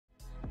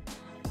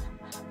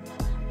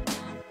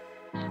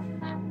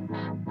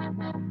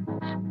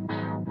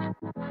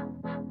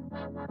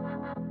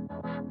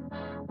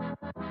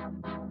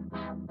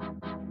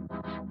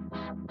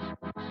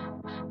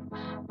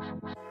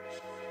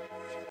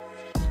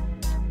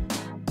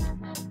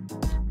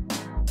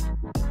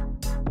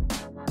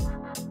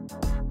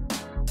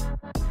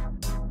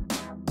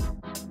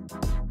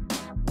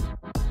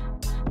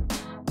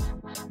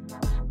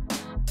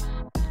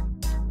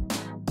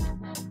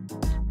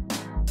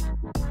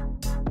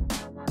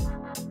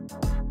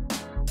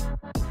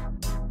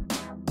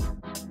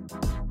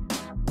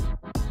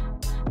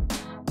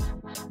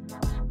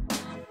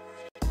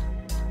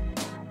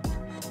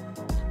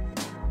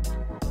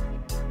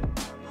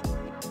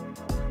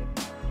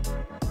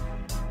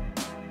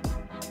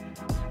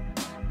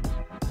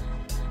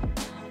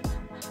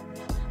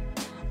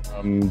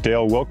I'm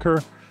Dale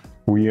Wilker.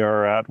 We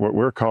are at what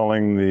we're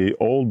calling the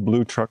Old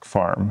Blue Truck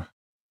Farm.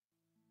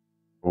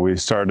 We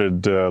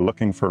started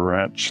looking for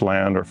ranch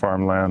land or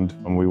farmland,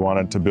 and we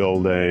wanted to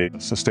build a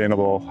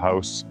sustainable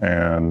house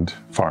and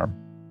farm.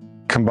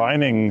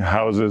 Combining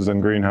houses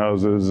and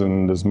greenhouses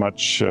and as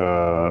much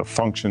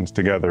functions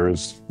together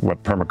is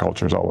what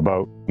permaculture is all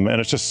about. And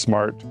it's just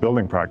smart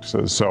building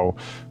practices. So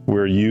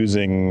we're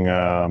using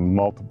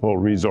multiple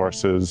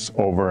resources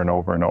over and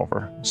over and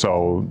over.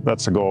 So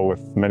that's the goal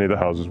with many of the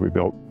houses we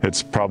built.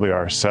 It's probably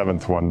our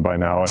 7th one by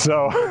now.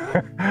 So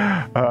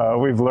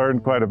we've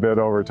learned quite a bit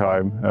over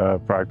time.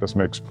 Practice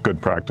makes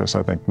good practice,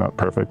 I think, not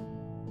perfect.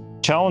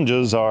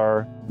 Challenges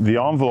are the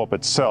envelope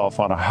itself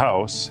on a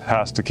house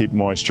has to keep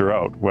moisture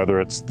out, whether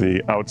it's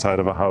the outside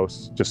of a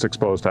house just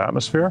exposed to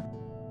atmosphere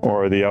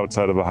or the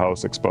outside of a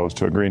house exposed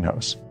to a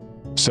greenhouse.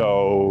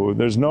 So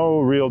there's no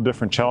real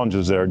different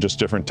challenges there, just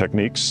different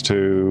techniques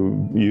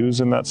to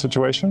use in that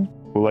situation.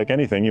 Like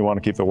anything, you want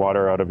to keep the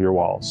water out of your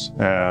walls.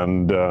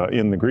 And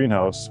in the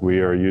greenhouse, we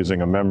are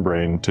using a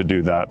membrane to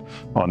do that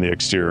on the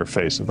exterior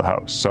face of the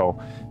house.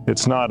 So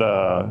it's not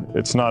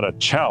a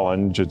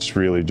challenge, it's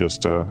really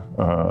just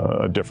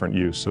a different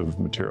use of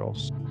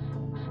materials.